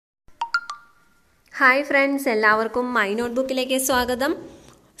Hi friends, എല്ലാവർക്കും my നോട്ട്ബുക്കിലേക്ക് സ്വാഗതം.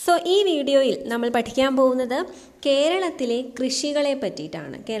 ഈ വീഡിയോയിൽ നമ്മൾ പഠിക്കാൻ പോകുന്നത് കേരളത്തിലെ കൃഷികളെ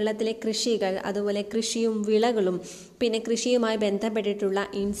പറ്റിയിട്ടാണ്. കേരളത്തിലെ കൃഷികൾ, അതുപോലെ കൃഷിയും വിളകളും, പിന്നെ കൃഷിയുമായി ബന്ധപ്പെട്ടിട്ടുള്ള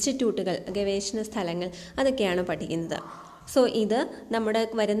ഇൻസ്റ്റിറ്റ്യൂട്ടുകൾ, ഗവേഷണ സ്ഥലങ്ങൾ, അതൊക്കെയാണ് പഠിക്കുന്നത്. ഇത് നമ്മുടെ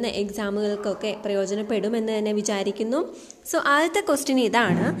വരുന്ന എക്സാമുകൾക്കൊക്കെ പ്രയോജനപ്പെടുമെന്ന് തന്നെ വിചാരിക്കുന്നു. ആദ്യത്തെ ക്വസ്റ്റ്യൻ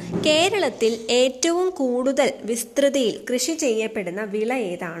ഇതാണ്: കേരളത്തിൽ ഏറ്റവും കൂടുതൽ വിസ്തൃതിയിൽ കൃഷി ചെയ്യപ്പെടുന്ന വിള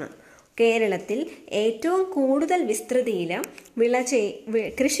ഏതാണ്? കേരളത്തിൽ ഏറ്റവും കൂടുതൽ വിസ്തൃതിയിൽ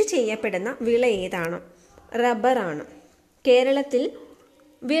കൃഷി ചെയ്യപ്പെടുന്ന വിള ഏതാണ്? റബ്ബറാണ്. കേരളത്തിൽ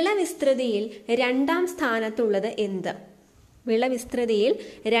വിളവിസ്തൃതിയിൽ രണ്ടാം സ്ഥാനത്തുള്ളത് എന്ത്? വിളവിസ്തൃതിയിൽ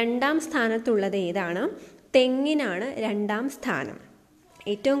രണ്ടാം സ്ഥാനത്തുള്ളത് ഏതാണ്? തെങ്ങിനാണ് രണ്ടാം സ്ഥാനം.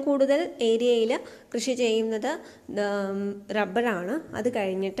 ഏറ്റവും കൂടുതൽ ഏരിയയിൽ കൃഷി ചെയ്യുന്നത് റബ്ബറാണ്. അത്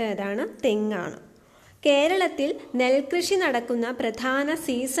കഴിഞ്ഞിട്ട് ഏതാണ്? തെങ്ങാണ്. കേരളത്തിൽ നെൽകൃഷി നടക്കുന്ന പ്രധാന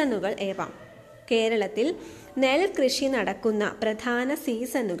സീസണുകൾ ഏവ? കേരളത്തിൽ നെൽകൃഷി നടക്കുന്ന പ്രധാന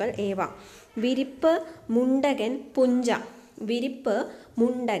സീസണുകൾ ഏവ? വിരിപ്പ്, മുണ്ടകൻ, പുഞ്ച. വിരിപ്പ്,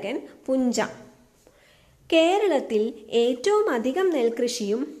 മുണ്ടകൻ, പുഞ്ച. കേരളത്തിൽ ഏറ്റവും അധികം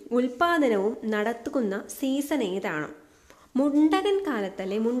നെൽകൃഷിയും ഉൽപാദനവും നടത്തുന്ന സീസൺ ഏതാണ്? മുണ്ടകൻ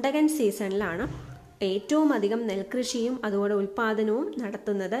കാലത്തല്ലേ, മുണ്ടകൻ സീസണിലാണ് ഏറ്റവും അധികം നെൽകൃഷിയും അതുപോലെ ഉൽപാദനവും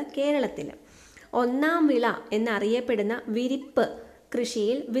നടത്തുന്നത് കേരളത്തിൽ. ഒന്നാം വിള എന്നറിയപ്പെടുന്ന വിരിപ്പ്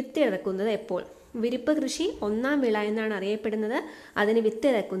കൃഷിയിൽ വിത്തിറക്കുന്നത് എപ്പോൾ? വിരിപ്പ് കൃഷി ഒന്നാം വിള എന്നാണ് അറിയപ്പെടുന്നത്. അതിന്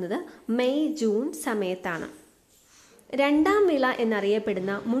വിത്തിറക്കുന്നത് മെയ് ജൂൺ സമയത്താണ്. രണ്ടാം വിള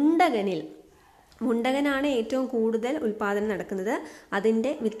എന്നറിയപ്പെടുന്ന മുണ്ടകനാണ് ഏറ്റവും കൂടുതൽ ഉൽപാദനം നടക്കുന്നത്.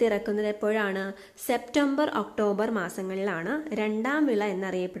 അതിൻ്റെ വിത്തിറക്കുന്നത് എപ്പോഴാണ്? സെപ്റ്റംബർ ഒക്ടോബർ മാസങ്ങളിലാണ് രണ്ടാം വിള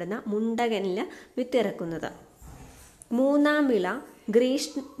എന്നറിയപ്പെടുന്ന മുണ്ടകനിൽ വിത്തിറക്കുന്നത്. മൂന്നാം വിള,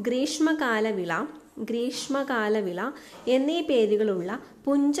 ഗ്രീഷ്മകാല വിള എന്നീ പേരുകളുള്ള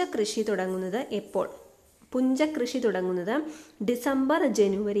പുഞ്ചകൃഷി തുടങ്ങുന്നത് എപ്പോൾ? പുഞ്ചകൃഷി തുടങ്ങുന്നത് ഡിസംബർ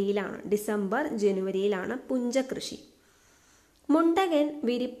ജനുവരിയിലാണ് പുഞ്ചകൃഷി. മുണ്ടകൻ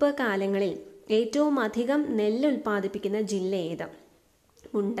വിരിപ്പ് കാലങ്ങളിൽ ഏറ്റവും അധികം നെല്ല് ഉൽപ്പാദിപ്പിക്കുന്ന ജില്ല ഏത്?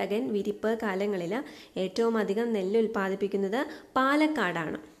 മുണ്ടകൻ വിരിപ്പ് കാലങ്ങളിൽ ഏറ്റവും അധികം നെല്ല് ഉൽപ്പാദിപ്പിക്കുന്നത്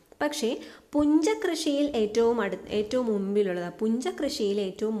പാലക്കാടാണ്. പക്ഷേ പുഞ്ചകൃഷിയിൽ ഏറ്റവും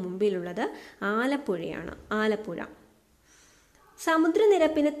മുമ്പിലുള്ളത് ആലപ്പുഴയാണ്.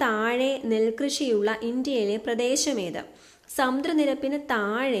 സമുദ്രനിരപ്പിന് താഴെ നെൽകൃഷിയുള്ള ഇന്ത്യയിലെ പ്രദേശമേത്? സമുദ്രനിരപ്പിന്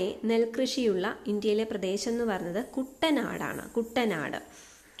താഴെ നെൽകൃഷിയുള്ള ഇന്ത്യയിലെ പ്രദേശം എന്ന് പറയുന്നത് കുട്ടനാട്.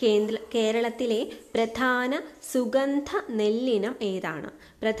 കേരളത്തിലെ പ്രധാന സുഗന്ധ നെല്ലിനം ഏതാണ്?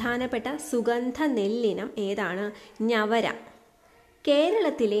 പ്രധാനപ്പെട്ട സുഗന്ധ നെല്ലിനം ഏതാണ്? ഞവര.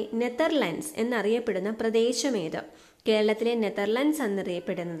 കേരളത്തിലെ നെതർലൻഡ്സ് എന്നറിയപ്പെടുന്ന പ്രദേശമേത്? കേരളത്തിലെ നെതർലൻഡ്സ്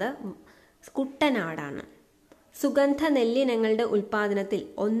എന്നറിയപ്പെടുന്നത് കുട്ടനാടാണ്. സുഗന്ധ നെല്ലിനങ്ങളുടെ ഉൽപാദനത്തിൽ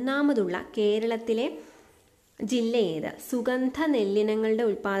ഒന്നാമതുള്ള കേരളത്തിലെ ജില്ല ഏത്? സുഗന്ധ നെല്ലിനങ്ങളുടെ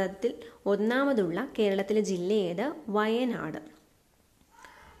ഉൽപാദനത്തിൽ ഒന്നാമതുള്ള കേരളത്തിലെ ജില്ല ഏത്? വയനാട്.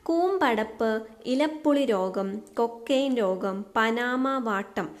 കൂമ്പടപ്പ്, ഇലപ്പുളി രോഗം, കൊക്കൈൻ രോഗം, പനാമ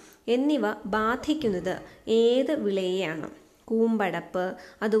വാട്ടം എന്നിവ ബാധിക്കുന്നത് ഏത് വിളയെയാണ്? കൂമ്പടപ്പ്,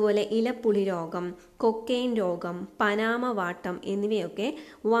 അതുപോലെ ഇലപ്പുളി രോഗം, കൊക്കൈൻ രോഗം, പനാമ വാട്ടം എന്നിവയൊക്കെ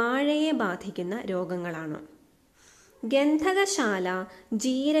വാഴയെ ബാധിക്കുന്ന രോഗങ്ങളാണ്. ഗന്ധകശാല,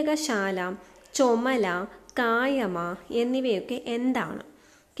 ജീരകശാല, ചൊമല, കായമ എന്നിവയൊക്കെ എന്താണ്?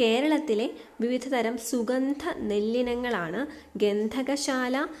 കേരളത്തിലെ വിവിധ തരം സുഗന്ധ നെല്ലിനങ്ങളാണ്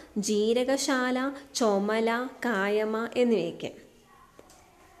ഗന്ധകശാല, ജീരകശാല, ചൊമല, കായമ എന്നിവയൊക്കെ.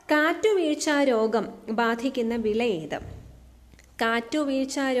 കാറ്റുവീഴ്ച രോഗം ബാധിക്കുന്ന വിള ഏത്?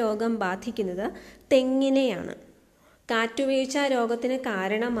 കാറ്റുവീഴ്ച രോഗം ബാധിക്കുന്നത് തെങ്ങിനെയാണ്. കാറ്റുവീഴ്ച രോഗത്തിന്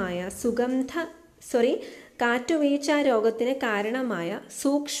കാരണമായ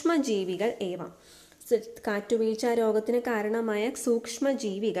സൂക്ഷ്മജീവികൾ ഏവ? കാറ്റുവീഴ്ച രോഗത്തിന് കാരണമായ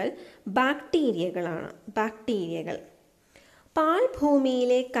സൂക്ഷ്മജീവികൾ ബാക്ടീരിയകൾ.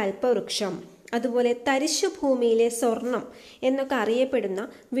 പാഴ്ഭൂമിയിലെ കൽപ്പവൃക്ഷം, അതുപോലെ തരിശുഭൂമിയിലെ സ്വർണം എന്നൊക്കെ അറിയപ്പെടുന്ന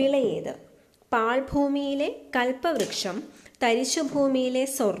വിള ഏത്? പാഴ്ഭൂമിയിലെ കൽപ്പവൃക്ഷം, തരിശുഭൂമിയിലെ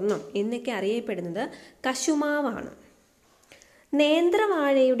സ്വർണം എന്നൊക്കെ അറിയപ്പെടുന്നത് കശുമാവാണ്.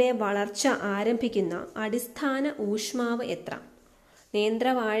 നേന്ത്രവാഴയുടെ വളർച്ച ആരംഭിക്കുന്ന അടിസ്ഥാന ഊഷ്മാവ് എത്ര?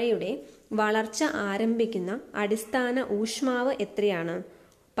 നേന്ത്രവാഴയുടെ വളർച്ച ആരംഭിക്കുന്ന അടിസ്ഥാന ഊഷ്മാവ് എത്രയാണ്?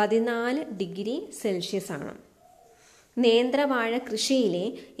 14 ഡിഗ്രി സെൽഷ്യസ് ആണ്. നേന്ത്രവാഴ കൃഷിയിലെ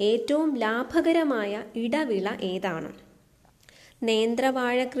ഏറ്റവും ലാഭകരമായ ഇടവിള ഏതാണ്?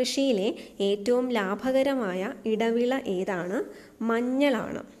 നേന്ത്രവാഴ കൃഷിയിലെ ഏറ്റവും ലാഭകരമായ ഇടവിള ഏതാണ്?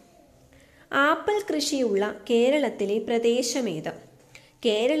 മഞ്ഞളാണ്. ആപ്പിൾ കൃഷിയുള്ള കേരളത്തിലെ പ്രദേശമേത്?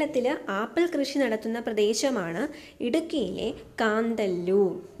 കേരളത്തിൽ ആപ്പിൾ കൃഷി നടത്തുന്ന പ്രദേശമാണ് ഇടുക്കിയിലെ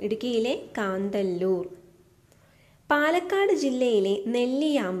കാന്തല്ലൂർ. പാലക്കാട് ജില്ലയിലെ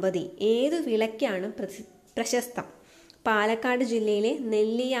നെല്ലിയാമ്പതി ഏതു വിളയ്ക്കാണ് പ്രശസ്തം? പാലക്കാട് ജില്ലയിലെ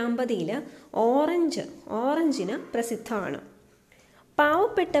നെല്ലിയാമ്പതിയിൽ ഓറഞ്ചിന് പ്രസിദ്ധമാണ്.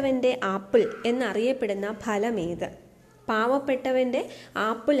 പാവപ്പെട്ടവൻ്റെ ആപ്പിൾ എന്നറിയപ്പെടുന്ന ഫലമേത്? പാവപ്പെട്ടവൻ്റെ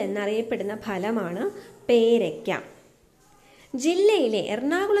ആപ്പിൾ എന്നറിയപ്പെടുന്ന ഫലമാണ് പേരയ്ക്ക.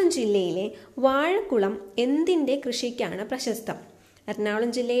 എറണാകുളം ജില്ലയിലെ വാഴക്കുളം എന്തിൻ്റെ കൃഷിക്കാണ് പ്രശസ്തം? എറണാകുളം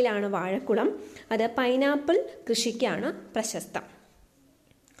ജില്ലയിലാണ് വാഴക്കുളം. അത് പൈനാപ്പിൾ കൃഷിക്കാണ് പ്രശസ്തം.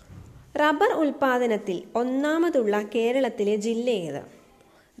 റബ്ബർ ഉൽപാദനത്തിൽ ഒന്നാമതുള്ള കേരളത്തിലെ ജില്ല ഏത്?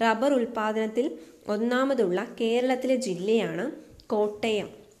 റബ്ബർ ഉൽപാദനത്തിൽ ഒന്നാമതുള്ള കേരളത്തിലെ ജില്ലയാണ് കോട്ടയം.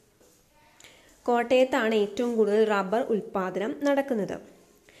 കോട്ടയത്താണ് ഏറ്റവും കൂടുതൽ റബ്ബർ ഉൽപാദനം നടക്കുന്നത്.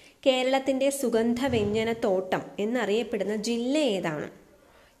 കേരളത്തിൻ്റെ സുഗന്ധവ്യഞ്ജനത്തോട്ടം എന്നറിയപ്പെടുന്ന ജില്ല ഏതാണ്?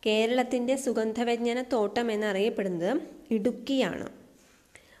 കേരളത്തിൻ്റെ സുഗന്ധവ്യഞ്ജനത്തോട്ടം എന്നറിയപ്പെടുന്നത് ഇടുക്കിയാണ്.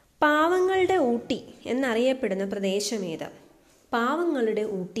 പാവങ്ങളുടെ ഊട്ടി എന്നറിയപ്പെടുന്ന പ്രദേശം ഏത്? പാവങ്ങളുടെ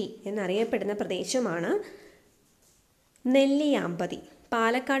ഊട്ടി എന്നറിയപ്പെടുന്ന പ്രദേശമാണ് നെല്ലിയാമ്പതി.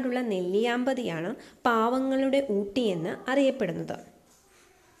 പാലക്കാടുള്ള നെല്ലിയാമ്പതിയാണ് പാവങ്ങളുടെ ഊട്ടി എന്ന് അറിയപ്പെടുന്നത്.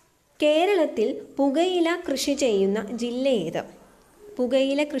 കേരളത്തിൽ പുകയില കൃഷി ചെയ്യുന്ന ജില്ല ഏത്?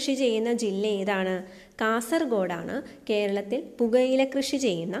 പുകയില കൃഷി ചെയ്യുന്ന ജില്ല ഏതാണ്? കാസർഗോഡാണ് കേരളത്തിൽ പുകയില കൃഷി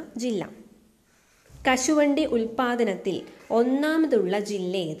ചെയ്യുന്ന ജില്ല. കശുവണ്ടി ഉൽപാദനത്തിൽ ഒന്നാമതുള്ള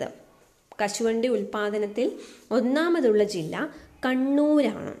ജില്ല ഏത്? കശുവണ്ടി ഉൽപാദനത്തിൽ ഒന്നാമതുള്ള ജില്ല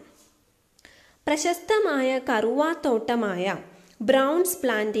കണ്ണൂരാണ്. പ്രശസ്തമായ കറുവാത്തോട്ടമായ ബ്രൗൺസ്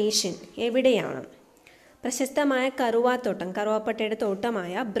പ്ലാന്റേഷൻ എവിടെയാണ്? പ്രശസ്തമായ കറുവാപ്പട്ടയുടെ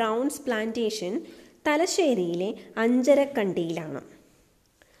തോട്ടമായ ബ്രൗൺസ് പ്ലാന്റേഷൻ തലശ്ശേരിയിലെ അഞ്ചരക്കണ്ടിയിലാണ്.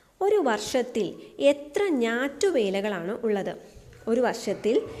 ഒരു വർഷത്തിൽ എത്ര ഞാറ്റുവേലകളാണ് ഉള്ളത്? ഒരു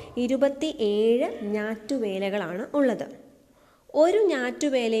വർഷത്തിൽ 27 ഞാറ്റുവേലകളാണ് ഉള്ളത്. ഒരു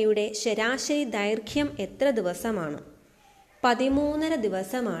ഞാറ്റുവേലയുടെ ശരാശരി ദൈർഘ്യം എത്ര ദിവസമാണ്? 13.5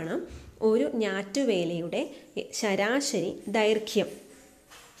 ദിവസമാണ് ഒരു ഞാറ്റുവേലയുടെ ശരാശരി ദൈർഘ്യം.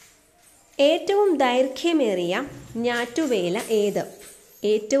 ഏറ്റവും ദൈർഘ്യമേറിയ ഞാറ്റുവേല ഏത്?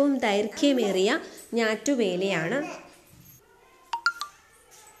 ഏറ്റവും ദൈർഘ്യമേറിയ ഞാറ്റുവേലയാണ്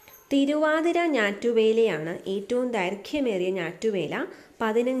തിരുവാതിര ഞാറ്റുവേലയാണ്. ഏറ്റവും ദൈർഘ്യമേറിയ ഞാറ്റുവേല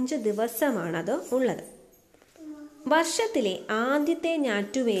 15 ദിവസമാണത് ഉള്ളത്. വർഷത്തിലെ ആദ്യത്തെ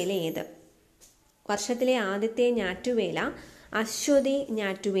ഞാറ്റുവേല ഏത്? വർഷത്തിലെ ആദ്യത്തെ ഞാറ്റുവേല അശ്വതി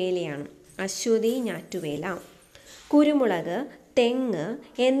ഞാറ്റുവേലയാണ്. അശ്വതി ഞാറ്റുവേല. കുരുമുളക്, തെങ്ങ്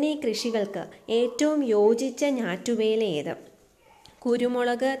എന്നീ കൃഷികൾക്ക് ഏറ്റവും യോജിച്ച ഞാറ്റുവേല ഏത്?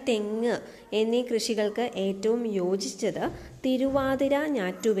 കുരുമുളക്, തെങ്ങ് എന്നീ കൃഷികൾക്ക് ഏറ്റവും യോജിച്ചത് തിരുവാതിര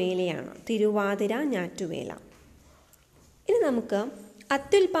ഞാറ്റുവേലയാണ്. തിരുവാതിര ഞാറ്റുവേല. ഇനി നമുക്ക്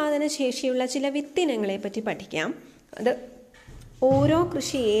അത്യുൽപാദന ശേഷിയുള്ള ചില വിത്തിനങ്ങളെ പറ്റി പഠിക്കാം. അത്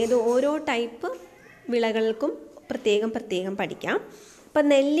ഓരോ ടൈപ്പ് വിളകൾക്കും പ്രത്യേകം പഠിക്കാം. ഇപ്പം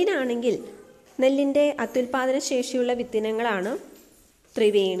നെല്ലിനാണെങ്കിൽ നെല്ലിൻ്റെ അത്യുൽപാദന ശേഷിയുള്ള വിത്തിനങ്ങളാണ്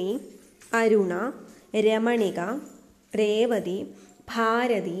ത്രിവേണി, അരുണ, രമണിക, രേവതി,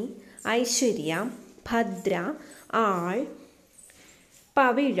 ഭാരതി, ഐശ്വര്യ, ഭദ്ര, ആൾ,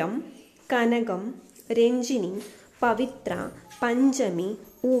 പവിഴം, കനകം, രഞ്ജിനി, പവിത്ര, പഞ്ചമി,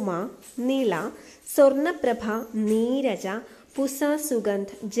 ഉമ, നിള, സ്വർണപ്രഭ, നീരജ, പുസ,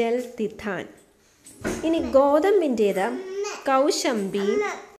 സുഗന്ധ്, ജൽ, തിഥാൻ. ഇനി ഗോതമ്പിൻ്റേത് കൗശംബി,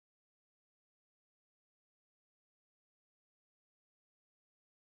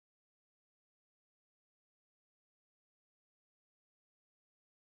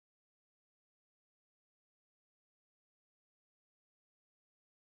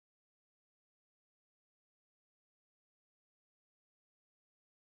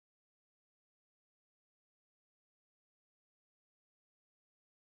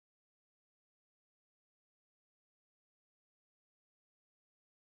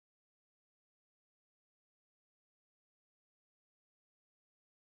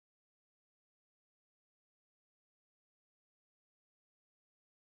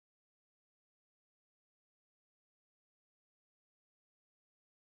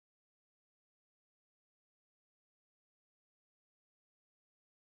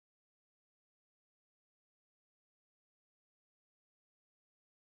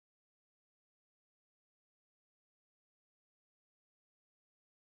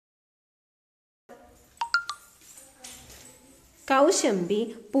 കൗശംബി,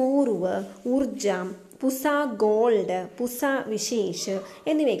 പൂർവ്, ഊർജം, പുസ ഗോൾഡ്, പുസ വിശേഷ്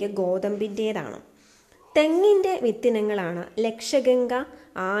എന്നിവയൊക്കെ ഗോതമ്പിൻ്റേതാണ്. തെങ്ങിൻ്റെ വിത്തിനങ്ങളാണ് ലക്ഷഗംഗ,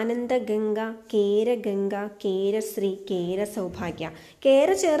 ആനന്ദഗംഗ, കേരഗംഗ, കേരശ്രീ, കേരസൗഭാഗ്യ. കേര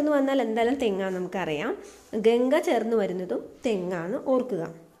ചേർന്ന് വന്നാൽ എന്തായാലും തെങ്ങാന്ന് നമുക്കറിയാം. ഗംഗ ചേർന്ന് വരുന്നതും തെങ്ങാന്ന് ഓർക്കുക.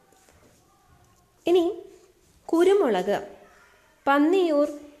 ഇനി കുരുമുളക് പന്നിയൂർ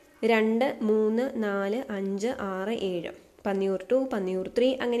 2, 3, 4, 5, 6, 7. പന്നിയൂർ 2, പന്നിയൂർ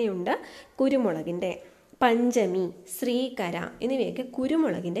 3 അങ്ങനെയുണ്ട് കുരുമുളകിൻ്റെ. പഞ്ചമി, ശ്രീകര എന്നിവയൊക്കെ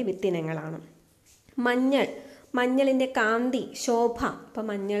കുരുമുളകിൻ്റെ വിത്തിനങ്ങളാണ്. മഞ്ഞൾ, മഞ്ഞളിൻ്റെ കാന്തി, ശോഭ. ഇപ്പം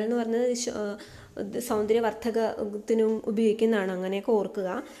മഞ്ഞൾ എന്ന് പറഞ്ഞത് സൗന്ദര്യവർദ്ധകത്തിനും ഉപയോഗിക്കുന്നതാണ്, അങ്ങനെയൊക്കെ ഓർക്കുക.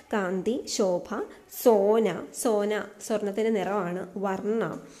 കാന്തി, ശോഭ. സോന, സോന സ്വർണത്തിൻ്റെ നിറമാണ്, വർണ്ണ,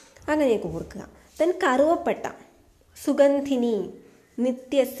 അങ്ങനെയൊക്കെ ഓർക്കുക. ദെൻ കറുവപ്പട്ട, സുഗന്ധിനി,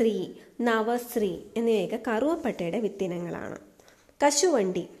 നിത്യശ്രീ, നവശ്രീ എന്നിവയൊക്കെ കറുവപ്പട്ടയുടെ വിത്തിനങ്ങളാണ്.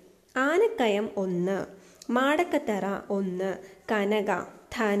 കശുവണ്ടി, ആനക്കയം 1, മാടക്കത്തറ 1, കനക,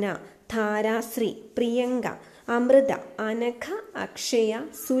 ധന, ധാരാശ്രീ, പ്രിയങ്ക, അമൃത, അനഘ, അക്ഷയ,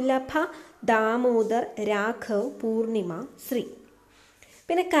 സുലഭ, ദാമോദർ, രാഘവ്, പൂർണിമ, ശ്രീ.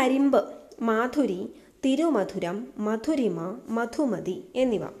 പിന്നെ കരിമ്പ്, മാധുരി, തിരുമധുരം, മധുരിമ, മധുമതി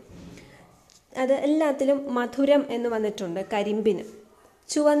എന്നിവ. അത് എല്ലാത്തിലും മധുരം എന്ന് വന്നിട്ടുണ്ട് കരിമ്പിന്.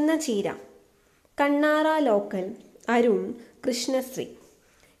 ചുവന്ന ചീര, കണ്ണാറ ലോക്കൽ, അരുൺ, കൃഷ്ണശ്രീ.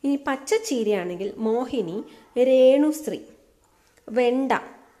 ഇനി പച്ചച്ചീരയാണെങ്കിൽ മോഹിനി, രേണുശ്രീ. വെണ്ട,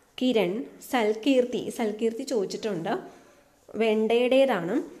 കിരൺ, സൽകീർത്തി. സൽകീർത്തി ചോദിച്ചിട്ടുണ്ട്,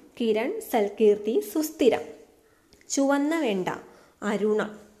 വെണ്ടയുടേതാണ്. കിരൺ, സൽകീർത്തി, സുസ്ഥിരം. ചുവന്ന വെണ്ട,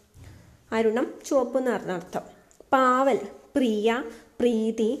 അരുണം. അരുണം ചുവപ്പ് എന്ന് പറഞ്ഞർത്ഥം. പാവൽ, പ്രിയ,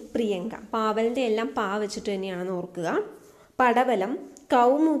 പ്രീതി, പ്രിയങ്ക. പാവലിൻ്റെ എല്ലാം പാ വെച്ചിട്ട് തന്നെയാണെന്ന് ഓർക്കുക. പടവലം,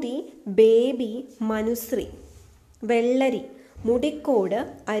 കൗമുദി, ബേബി, മനുശ്രീ. വെള്ളരി, മുടിക്കോട്,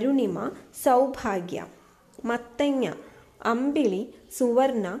 അരുണിമ, സൗഭാഗ്യ. മത്തങ്ങ, അമ്പിളി,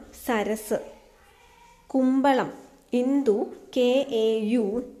 സുവർണ, സരസ്. കുമ്പളം, ഇന്ദു, KAU,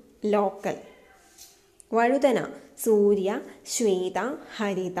 ലോക്കൽ. വഴുതന, സൂര്യ, ശ്വേത,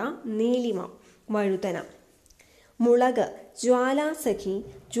 ഹരിത, നീലിമ, വഴുതന. മുളക്, ജ്വാലാസഖി,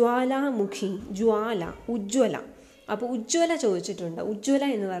 ജ്വാലാമുഖി, ജ്വാല, ഉജ്ജ്വല. അപ്പോൾ ഉജ്ജ്വല ചോദിച്ചിട്ടുണ്ട്. ഉജ്ജ്വല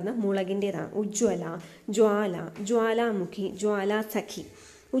എന്ന് പറഞ്ഞാൽ മുളകിൻ്റെതാണ്. ഉജ്ജ്വല, ജ്വാല, ജ്വാലാമുഖി, ജ്വാലാസഖി.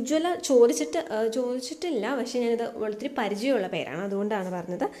 ഉജ്ജ്വല ചോദിച്ചിട്ടില്ല, പക്ഷെ ഞാനിത് ഒത്തിരി പരിചയമുള്ള പേരാണ്, അതുകൊണ്ടാണ്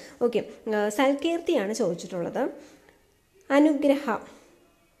പറഞ്ഞത്. ഓക്കെ, സൽകീർത്തിയാണ് ചോദിച്ചിട്ടുള്ളത്. അനുഗ്രഹ.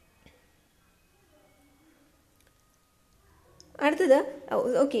 അടുത്തത്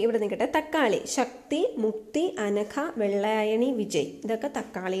ഓക്കെ, ഇവിടെ നിൽക്കട്ടെ. തക്കാളി, ശക്തി, മുക്തി, അനഘ, വെള്ളായണി, വിജയ്. ഇതൊക്കെ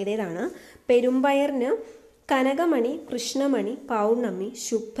തക്കാളിയുടേതാണ്. പെരുമ്പയറിന് കനകമണി, കൃഷ്ണമണി, പൗർണമി,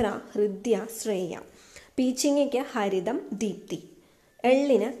 ശുഭ്ര, ഹൃദ്യ, ശ്രേയ. പീച്ചിങ്ങയ്ക്ക് ഹരിതം, ദീപ്തി.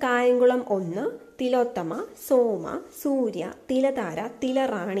 എള്ളിന് കായംകുളം 1, തിലോത്തമ, സോമ, സൂര്യ, തിലതാര,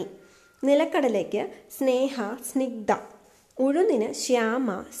 തിലറാണി. നിലക്കടലയ്ക്ക് സ്നേഹ, സ്നിഗ്ധ. ഉഴുന്നിന് ശ്യാമ,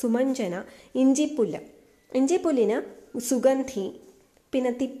 സുമഞ്ജന, ഇഞ്ചിപ്പുല്ല്. ഇഞ്ചിപ്പുല്ലിന് സുഗന്ധി.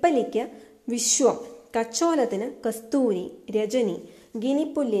 പിന്നെ തിപ്പലിക്ക് വിശ്വം. കച്ചോലത്തിന് കസ്തൂരി, രജനി.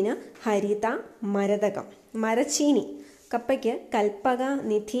 ഗിനിപ്പുല്ലിന് ഹരിത, മരതകം. മരച്ചീനി. കപ്പയ്ക്ക് കൽപ്പക,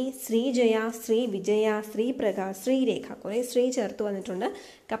 നിധി, ശ്രീജയ, ശ്രീ വിജയ, ശ്രീപ്രകാശ്, ശ്രീരേഖ. കുറേ ശ്രീ ചേർത്ത് വന്നിട്ടുണ്ട്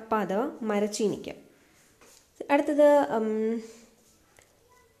കപ്പ അഥവാ മരച്ചീനിക്ക്. അടുത്തത്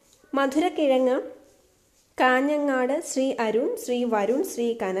മധുരക്കിഴങ്ങ്, കാഞ്ഞങ്ങാട്, ശ്രീ അരുൺ, ശ്രീ വരുൺ, ശ്രീ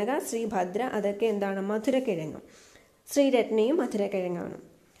കനക, ശ്രീ ഭദ്ര. അതൊക്കെ എന്താണ്? മധുരക്കിഴങ്ങ്. ശ്രീരത്നയും മധുരക്കിഴങ്ങാണ്.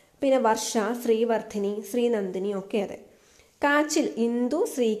 പിന്നെ വർഷ, ശ്രീവർദ്ധിനി, ശ്രീനന്ദിനി ഒക്കെ അതെ. കാച്ചിൽ, ഇന്ദു,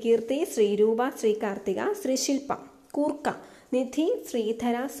 ശ്രീകീർത്തി, ശ്രീരൂപ, ശ്രീകാർത്തിക, ശ്രീശില്പ. കൂർക്ക, നിധി,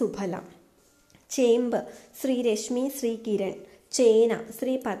 ശ്രീധര, സുഫല. ചേമ്പ്, ശ്രീരശ്മി, ശ്രീകിരൺ. ചേന,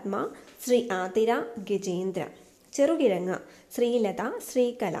 ശ്രീ പത്മ, ശ്രീ ആതിര, ഗജേന്ദ്ര. ചെറുകിഴങ്ങ്, ശ്രീലത,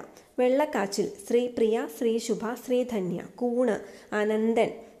 ശ്രീകല. വെള്ളക്കാച്ചിൽ, ശ്രീപ്രിയ, ശ്രീശുഭ, ശ്രീധന്യ. കൂണ്,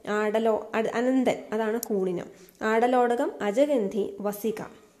 അനന്തൻ, അനന്തൻ അതാണ് കൂണിന്. ആടലോടകം, അജഗന്ധി, വസിക.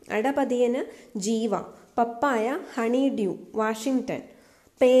 അടപതിയന് ജീവ. പപ്പായ, ഹണിഡ്യൂ, വാഷിംഗ്ടൺ.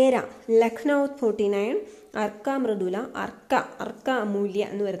 പേര, ലക്നൗ 49. അർക്ക മൃദുല, അർക്ക അമൂല്യ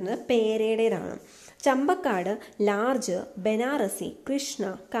എന്ന് വരുന്നത് പേരയുടേതാണ്. ചമ്പക്കാട്, ലാർജ്, ബനാറസി, കൃഷ്ണ,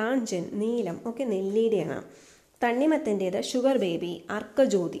 കാഞ്ചൻ, നീലം ഒക്കെ നെല്ലിയുടെയാണ്. തണ്ണിമത്തൻ്റേത് sugar baby,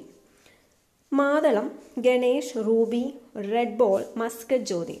 അർക്കജ്യോതി. മാതളം, Ganesh, Ruby, red ball, Muscat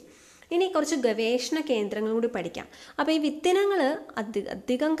ജ്യോതി. ഇനി കുറച്ച് ഗവേഷണ കേന്ദ്രങ്ങൾ കൂടി പഠിക്കാം. അപ്പോൾ ഈ വിത്തിനങ്ങൾ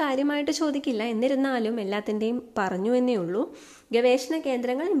അധികം കാര്യമായിട്ട് ചോദിക്കില്ല, എന്നിരുന്നാലും എല്ലാത്തിൻ്റെയും പറഞ്ഞു എന്നേ ഉള്ളൂ. ഗവേഷണ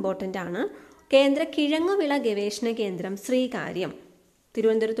കേന്ദ്രങ്ങൾ ഇമ്പോർട്ടൻ്റ് ആണ്. കേന്ദ്ര കിഴങ്ങുവിള ഗവേഷണ കേന്ദ്രം ശ്രീകാര്യം,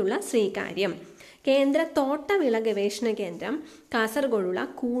 തിരുവനന്തപുരത്തുള്ള ശ്രീകാര്യം. കേന്ദ്ര തോട്ടവിള ഗവേഷണ കേന്ദ്രം കാസർഗോഡുള്ള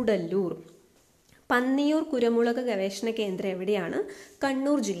കൂടല്ലൂർ. പന്നിയൂർ കുരുമുളക് ഗവേഷണ കേന്ദ്രം എവിടെയാണ്?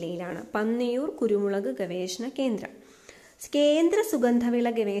 കണ്ണൂർ ജില്ലയിലാണ് പന്നിയൂർ കുരുമുളക് ഗവേഷണ കേന്ദ്രം. കേന്ദ്ര സുഗന്ധവിള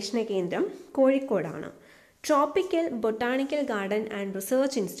ഗവേഷണ കേന്ദ്രം കോഴിക്കോടാണ്. Tropical botanical garden and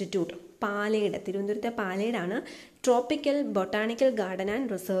research institute പാലയുടെ, തിരുവനന്തപുരത്തെ പാലയിലാണ് tropical botanical garden and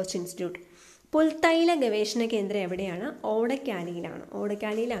research institute. പുൽത്തൈല ഗവേഷണ കേന്ദ്രം എവിടെയാണ്?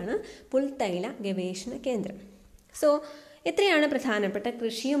 ഓടക്കാലിയിലാണ് പുൽത്തൈല ഗവേഷണ കേന്ദ്രം. സോ ഇത്രയാണ് പ്രധാനപ്പെട്ട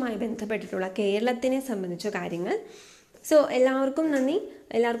കൃഷിയുമായി ബന്ധപ്പെട്ടിട്ടുള്ള കേരളത്തിനെ സംബന്ധിച്ച കാര്യങ്ങൾ. സോ എല്ലാവർക്കും നന്ദി.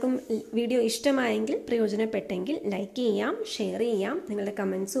 എല്ലാവർക്കും വീഡിയോ ഇഷ്ടമായെങ്കിൽ, പ്രയോജനപ്പെട്ടെങ്കിൽ ലൈക്ക് ചെയ്യാം, ഷെയർ ചെയ്യാം. നിങ്ങളുടെ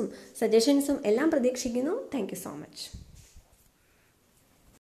കമൻസും സജഷൻസും എല്ലാം പ്രതീക്ഷിക്കുന്നു. Thank you so much.